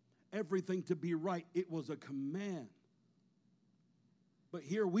 everything to be right. It was a command. But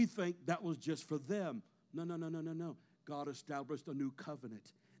here we think that was just for them. No. God established a new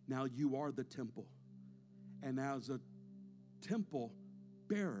covenant. Now you are the temple. And as a temple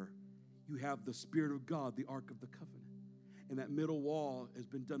bearer, you have the Spirit of God, the Ark of the Covenant. And that middle wall has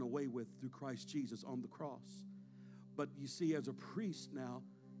been done away with through Christ Jesus on the cross. But you see, as a priest now,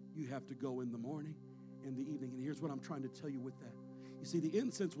 you have to go in the morning and the evening. And here's what I'm trying to tell you with that. You see, the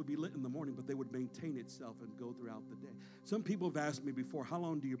incense would be lit in the morning, but they would maintain itself and go throughout the day. Some people have asked me before, how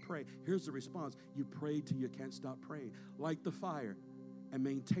long do you pray? Here's the response. You pray till you can't stop praying. Light the fire and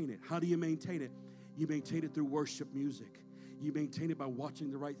maintain it. How do you maintain it? You maintain it through worship music. You maintain it by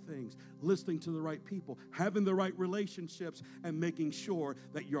watching the right things, listening to the right people, having the right relationships, and making sure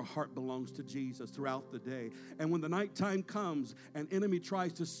that your heart belongs to Jesus throughout the day. And when the nighttime comes, an enemy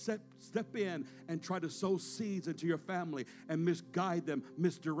tries to step in and try to sow seeds into your family and misguide them,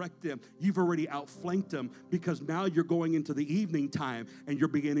 misdirect them, you've already outflanked them, because now you're going into the evening time and you're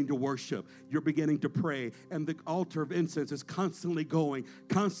beginning to worship. You're beginning to pray. And the altar of incense is constantly going.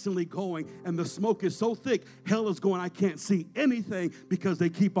 And the smoke is so thick, hell is going, I can't see anything, because they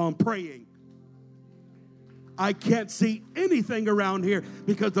keep on praying. I can't see anything around here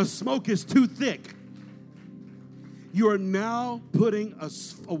because the smoke is too thick. You are now putting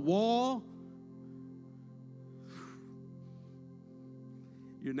a wall.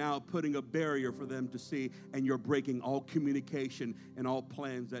 You're now putting a barrier for them to see, and you're breaking all communication and all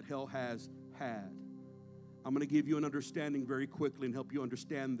plans that hell has had. I'm going to give you an understanding very quickly and help you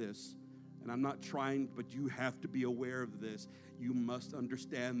understand this. And I'm not trying, but you have to be aware of this. You must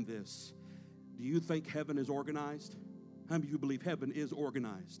understand this. Do you think heaven is organized? How many of you believe heaven is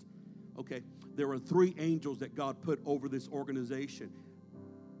organized? Okay, there are 3 angels that God put over this organization.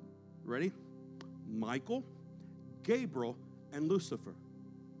 Ready? Michael, Gabriel, and Lucifer.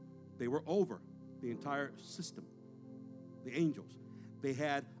 They were over the entire system, the angels. They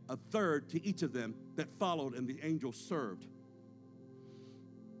had a third to each of them that followed, and the angels served.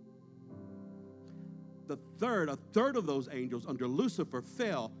 A third of those angels under Lucifer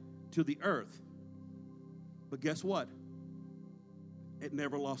fell to the earth. But guess what? It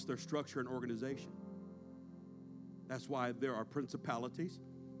never lost their structure and organization. That's why there are principalities.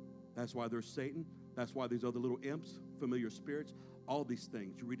 That's why there's Satan. That's why there's other little imps, familiar spirits, all these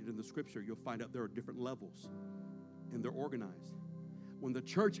things. You read it in the scripture, you'll find out there are different levels, and they're organized. When the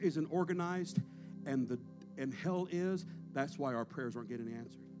church isn't organized and hell is, that's why our prayers aren't getting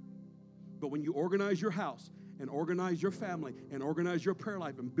answered. But when you organize your house and organize your family and organize your prayer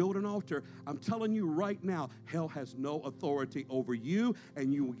life and build an altar, I'm telling you right now, hell has no authority over you,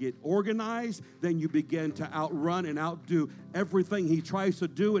 and you will get organized. Then you begin to outrun and outdo everything he tries to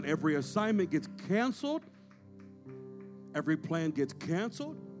do, and every assignment gets canceled. Every plan gets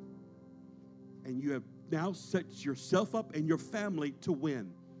canceled. And you have now set yourself up and your family to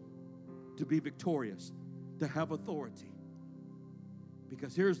win, to be victorious, to have authority.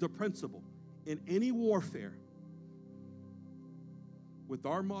 Because here's the principle. In any warfare, with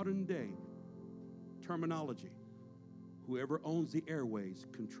our modern day terminology, whoever owns the airways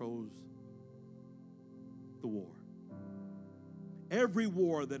controls the war. Every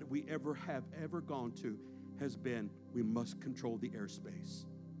war that we have ever gone to has been, we must control the airspace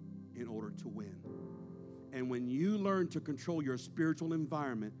in order to win. And when you learn to control your spiritual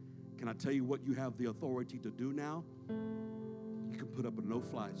environment, can I tell you what you have the authority to do now? You can put up a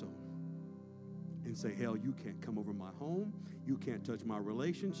no-fly zone. and say, hell, you can't come over my home. You can't touch my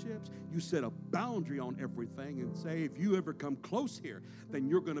relationships. You set a boundary on everything and say, if you ever come close here, then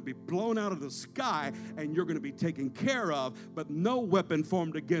you're going to be blown out of the sky and you're going to be taken care of. But no weapon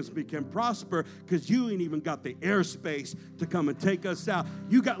formed against me can prosper because you ain't even got the airspace to come and take us out.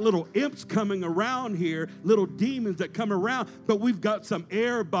 You got little imps coming around here, little demons that come around, but we've got some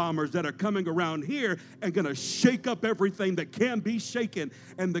air bombers that are coming around here and going to shake up everything that can be shaken.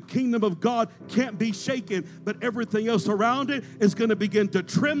 And the kingdom of God can't be shaken, but everything else around it is going to begin to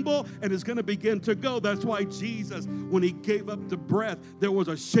tremble and is going to begin to go. That's why Jesus, when he gave up the breath, there was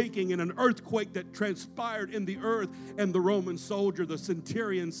a shaking and an earthquake that transpired in the earth. And the Roman soldier, the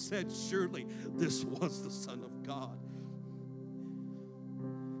centurion, said, surely this was the Son of God.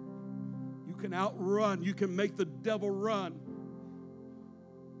 You can outrun, you can make the devil run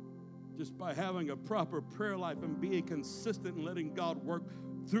just by having a proper prayer life and being consistent and letting God work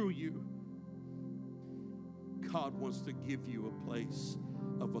through you. God wants to give you a place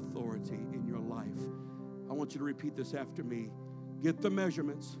of authority in your life. I want you to repeat this after me. Get the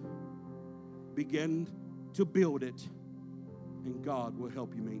measurements, begin to build it, and God will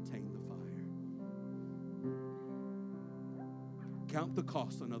help you maintain the fire. Count the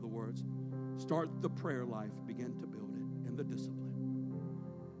cost, in other words. Start the prayer life, begin to build it, and the discipline.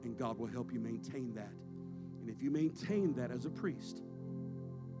 And God will help you maintain that. And if you maintain that as a priest,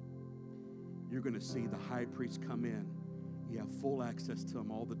 you're going to see the high priest come in. You have full access to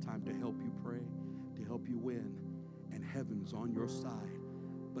him all the time to help you pray, to help you win, and heaven's on your side.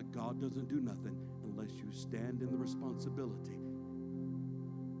 But God doesn't do nothing unless you stand in the responsibility.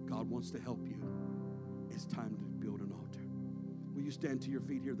 God wants to help you. It's time to build an altar. Will you stand to your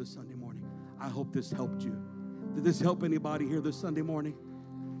feet here this Sunday morning? I hope this helped you. Did this help anybody here this Sunday morning?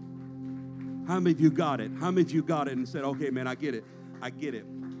 How many of you got it? How many of you got it and said, okay, man, I get it. I get it.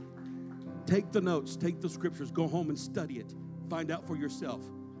 Take the notes, take the scriptures, go home and study it. Find out for yourself.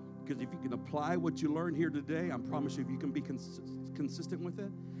 Because if you can apply what you learned here today, I promise you, if you can be consistent with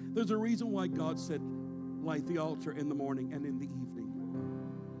it, there's a reason why God said, light the altar in the morning and in the evening.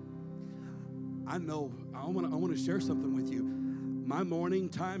 I know, I want to share something with you. My morning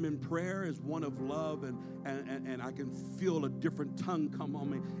time in prayer is one of love, and I can feel a different tongue come on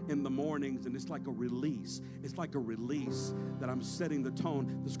me in the mornings, and it's like a release. It's like a release that I'm setting the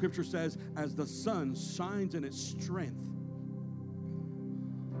tone. The scripture says, as the sun shines in its strength,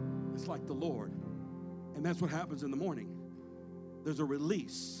 it's like the Lord. And that's what happens in the morning. There's a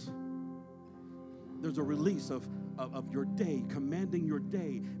release. There's a release of your day, commanding your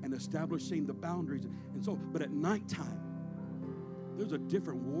day and establishing the boundaries. And so, but at nighttime, there's a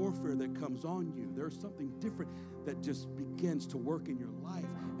different warfare that comes on you. There's something different that just begins to work in your life.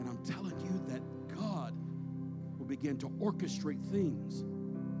 And I'm telling you that God will begin to orchestrate things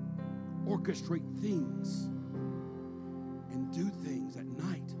and do things at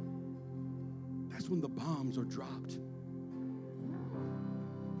night. That's when the bombs are dropped.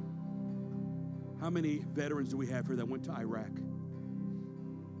 How many veterans do we have here that went to Iraq?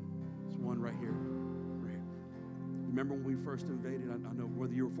 There's one right here. Remember when we first invaded? I know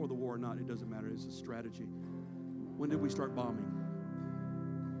whether you were for the war or not, it doesn't matter. It's a strategy. When did we start bombing?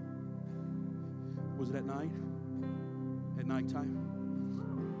 Was it at night? At nighttime?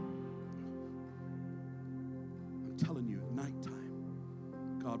 I'm telling you, at nighttime,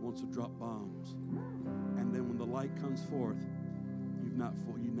 God wants to drop bombs. And then when the light comes forth,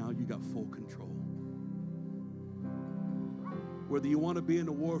 you got full control. Whether you want to be in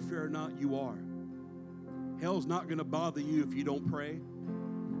the warfare or not, you are. Hell's not going to bother you if you don't pray.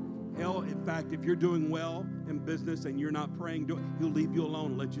 Hell, in fact, if you're doing well in business and you're not praying, he'll leave you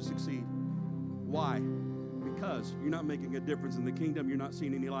alone and let you succeed. Why? Because you're not making a difference in the kingdom. You're not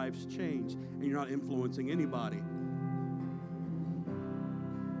seeing any lives change, and you're not influencing anybody.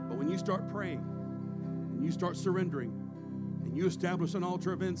 But when you start praying, and you start surrendering, and you establish an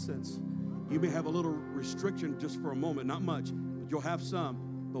altar of incense, you may have a little restriction just for a moment, not much, but you'll have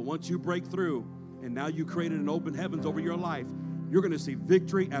some. But once you break through, and now you created an open heavens over your life, you're going to see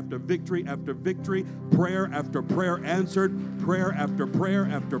victory after victory after victory, prayer after prayer answered, prayer after prayer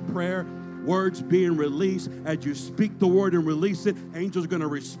after prayer, words being released. As you speak the word and release it, angels are going to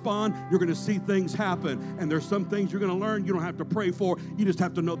respond. You're going to see things happen. And there's some things you're going to learn you don't have to pray for. You just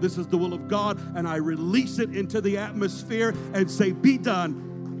have to know this is the will of God, and I release it into the atmosphere and say, be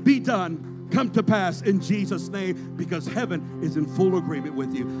done, be done, come to pass in Jesus' name, because heaven is in full agreement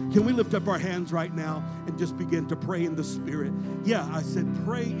with you. Can we lift up our hands right now and just begin to pray in the Spirit? Yeah, I said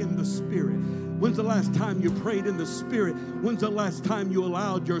pray in the Spirit. When's the last time you prayed in the Spirit? When's the last time you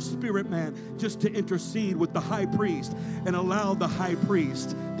allowed your spirit man just to intercede with the high priest and allow the high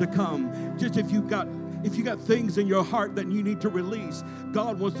priest to come? Just if you got things in your heart that you need to release,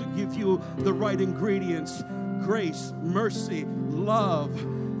 God wants to give you the right ingredients: grace, mercy, love,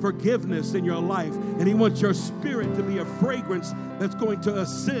 forgiveness in your life. And He wants your spirit to be a fragrance that's going to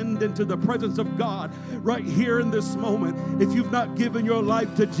ascend into the presence of God right here in this moment. If you've not given your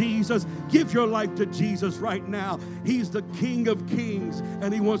life to Jesus, give your life to Jesus right now. He's the King of Kings,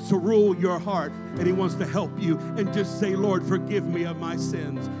 and He wants to rule your heart, and He wants to help you. And just say, Lord, forgive me of my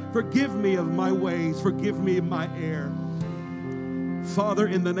sins. Forgive me of my ways. Forgive me of my error. Father,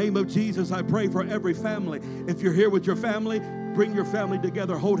 in the name of Jesus, I pray for every family. If you're here with your family, bring your family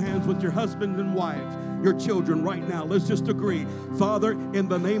together. Hold hands with your husband and wife, your children right now. Let's just agree. Father, in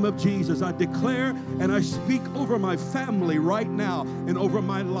the name of Jesus, I declare and I speak over my family right now and over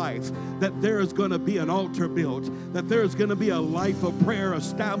my life that there is going to be an altar built, that there is going to be a life of prayer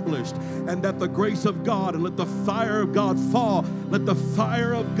established, and that the grace of God, and let the fire of God fall. Let the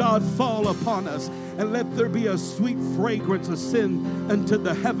fire of God fall upon us, and let there be a sweet fragrance ascend into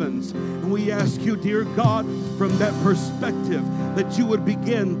the heavens. And we ask you, dear God, from that perspective, that you would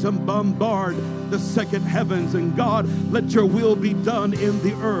begin to bombard the second heavens. And God, let your will be done in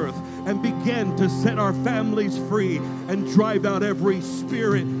the earth, and begin to set our families free and drive out every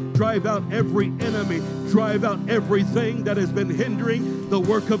spirit, drive out every enemy, drive out everything that has been hindering the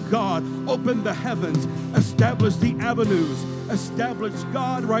work of God. Open the heavens, establish the avenues, establish,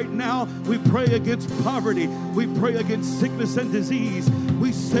 God, right now. We pray against poverty. We pray against sickness and disease.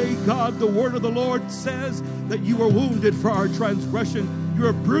 We say, God, the word of the Lord says that you were wounded for our transgression, you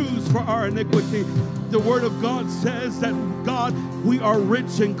are bruised for our iniquity. The word of God says that, God, we are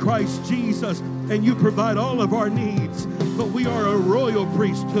rich in Christ Jesus, and you provide all of our needs. But we are a royal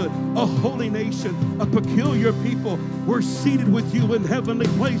priesthood, a holy nation, a peculiar people. We're seated with you in heavenly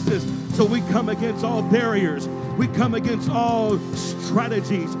places. So we come against all barriers. We come against all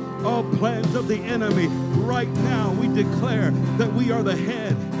strategies, all plans of the enemy. Right now, we declare that we are the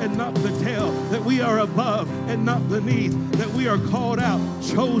head and not the tail, that we are above and not beneath, that we are called out,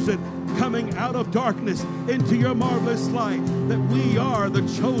 chosen, coming out of darkness into your marvelous light, that we are the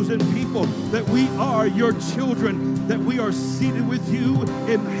chosen people, that we are your children, that we are seated with you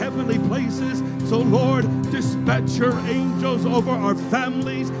in heavenly places. So, Lord, dispatch your angels over our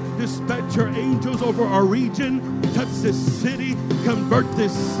families, dispatch your angels over our region, touch this city, convert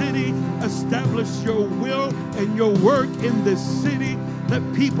this city, establish your will and your work in this city. Let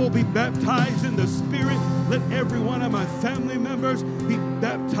people be baptized in the Spirit. Let every one of my family members be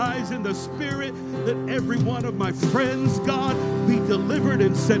baptized in the Spirit. Let every one of my friends, God, be delivered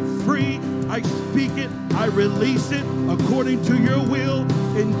and set free. I speak it, I release it according to your will.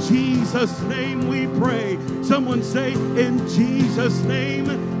 In Jesus' name we pray. Someone say, in Jesus' name,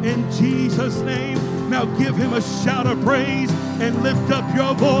 in Jesus' name. Now give him a shout of praise and lift up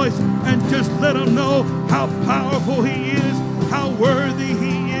your voice and just let him know how powerful he is, how worthy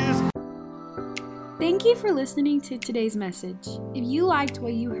he is. Thank you for listening to today's message. If you liked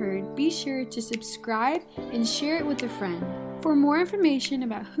what you heard, be sure to subscribe and share it with a friend. For more information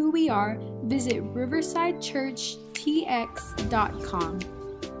about who we are, visit riversidechurchtx.com.